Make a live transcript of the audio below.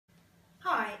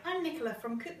I'm Nicola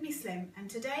from Cook Me Slim, and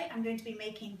today I'm going to be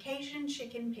making Cajun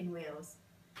Chicken Pinwheels.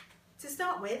 To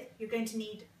start with, you're going to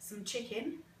need some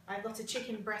chicken. I've got a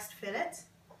chicken breast fillet,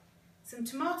 some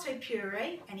tomato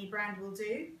puree, any brand will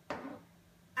do,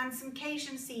 and some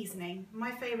Cajun seasoning.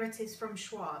 My favourite is from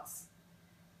Schwartz.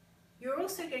 You're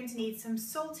also going to need some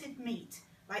salted meat,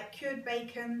 like cured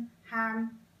bacon,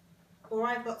 ham, or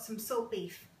I've got some salt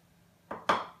beef.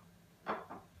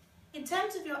 In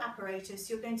terms of your apparatus,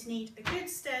 you're going to need a good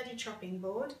sturdy chopping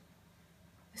board,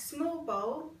 a small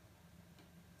bowl,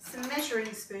 some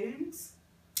measuring spoons,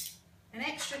 an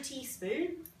extra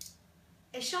teaspoon,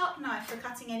 a sharp knife for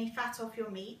cutting any fat off your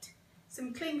meat,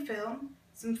 some cling film,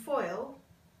 some foil,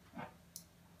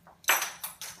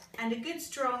 and a good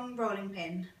strong rolling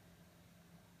pin.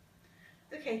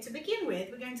 Okay, to begin with,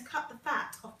 we're going to cut the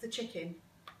fat off the chicken,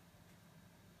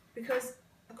 because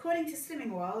according to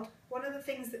Slimming World, one of the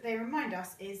things that they remind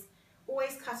us is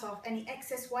always cut off any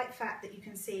excess white fat that you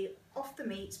can see off the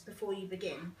meat before you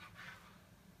begin.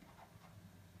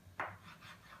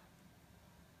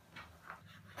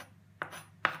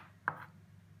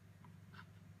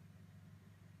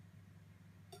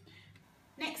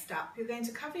 Next up, you're going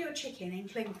to cover your chicken in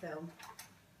cling film.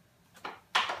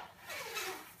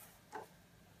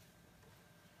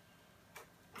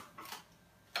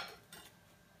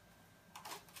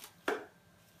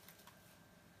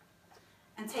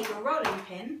 And take your rolling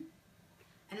pin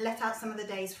and let out some of the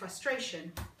day's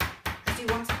frustration, as you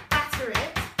want to batter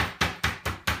it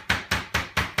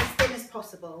as thin as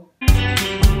possible.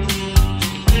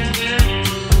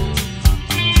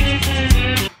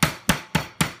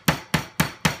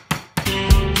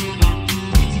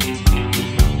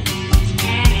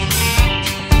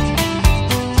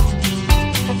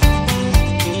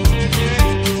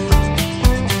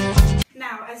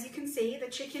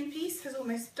 The chicken piece has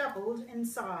almost doubled in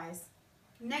size.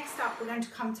 Next up, we're going to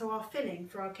come to our filling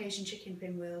for our Cajun chicken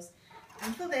pinwheels.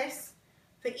 And for this,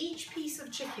 for each piece of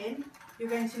chicken, you're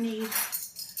going to need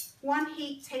 1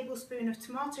 heaped tablespoon of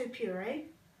tomato puree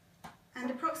and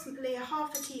approximately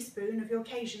 ½ teaspoon of your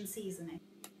Cajun seasoning.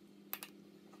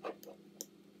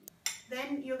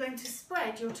 Then you're going to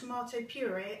spread your tomato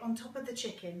puree on top of the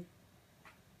chicken.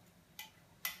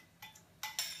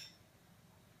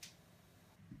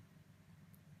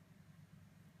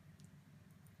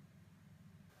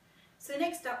 So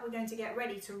next up, we're going to get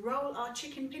ready to roll our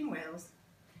chicken pinwheels.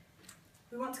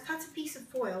 We want to cut a piece of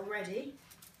foil ready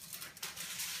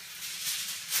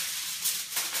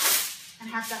and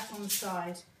have that on the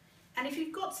side. And if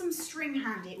you've got some string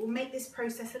handy, it will make this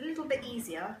process a little bit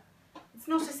easier. It's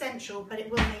not essential, but it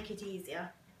will make it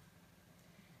easier.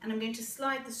 And I'm going to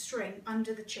slide the string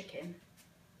under the chicken.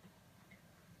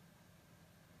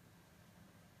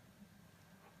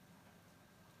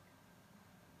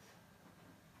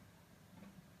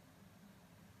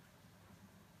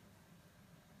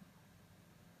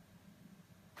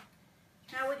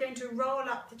 Now we're going to roll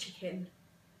up the chicken,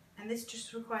 and this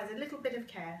just requires a little bit of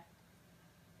care.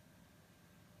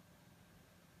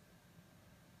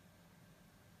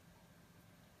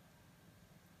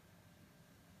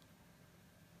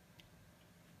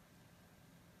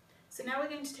 So now we're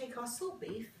going to take our salt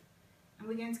beef and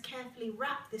we're going to carefully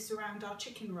wrap this around our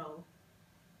chicken roll.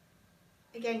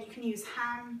 Again, you can use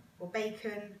ham or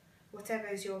bacon, whatever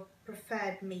is your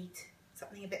preferred meat,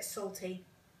 something a bit salty.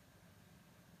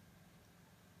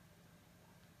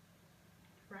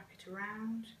 Wrap it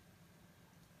around.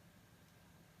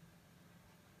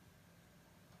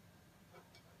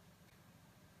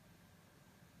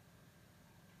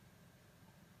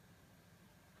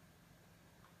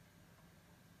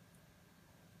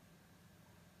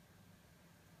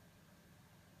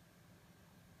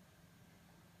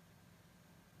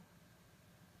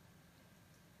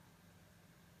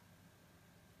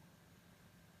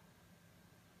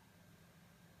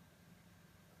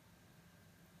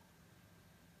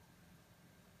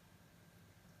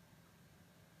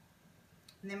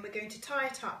 And then we're going to tie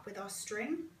it up with our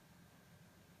string.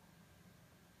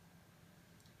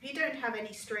 If you don't have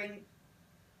any string,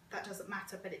 that doesn't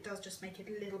matter, but it does just make it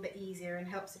a little bit easier and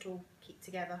helps it all keep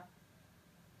together.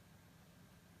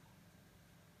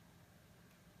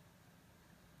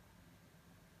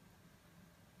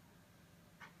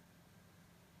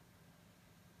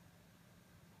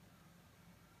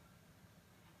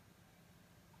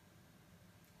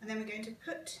 And then we're going to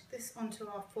put this onto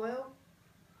our foil.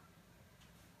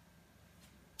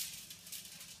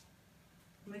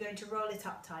 And we're going to roll it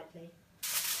up tightly.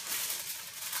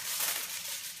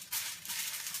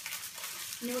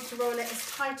 And you want to roll it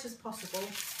as tight as possible.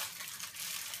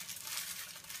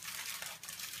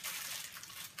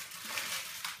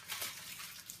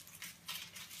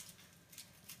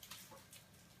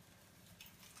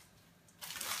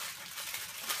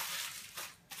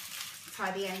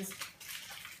 tie the ends.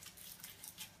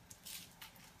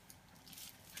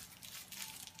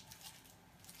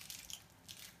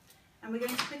 And we're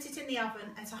going to put it in the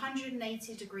oven at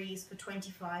 180 degrees for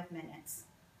 25 minutes.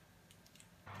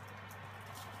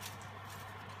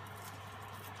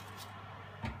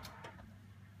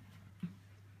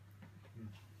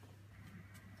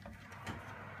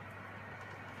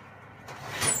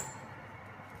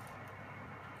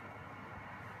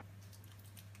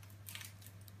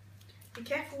 Be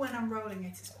careful when unrolling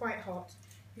it, it's quite hot.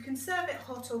 You can serve it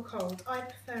hot or cold. I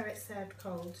prefer it served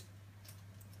cold.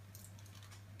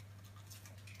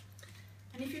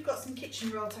 And if you've got some kitchen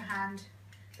roll to hand,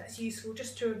 that's useful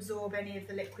just to absorb any of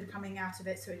the liquid coming out of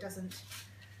it so it doesn't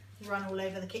run all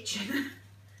over the kitchen.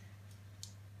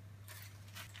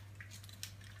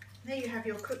 There you have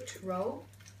your cooked roll,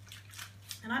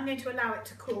 and I'm going to allow it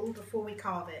to cool before we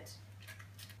carve it.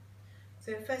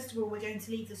 So first of all, we're going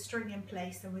to leave the string in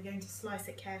place and we're going to slice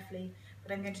it carefully,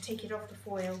 but I'm going to take it off the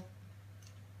foil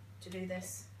to do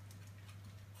this.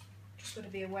 Just got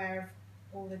to be aware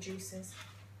of all the juices.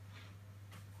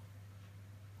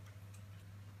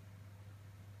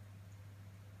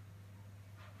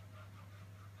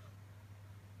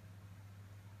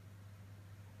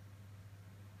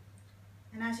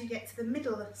 And as you get to the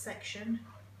middle section,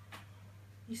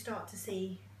 you start to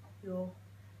see your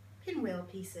pinwheel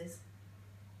pieces.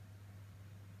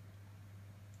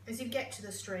 As you get to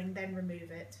the string, then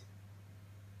remove it.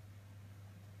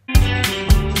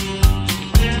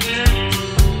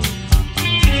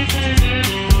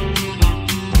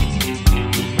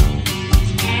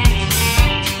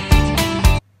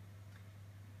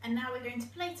 And now we're going to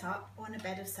plate up on a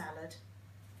bed of salad.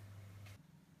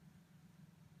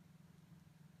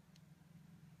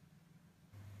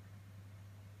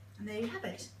 And there you have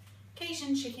it,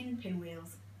 Cajun chicken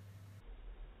pinwheels.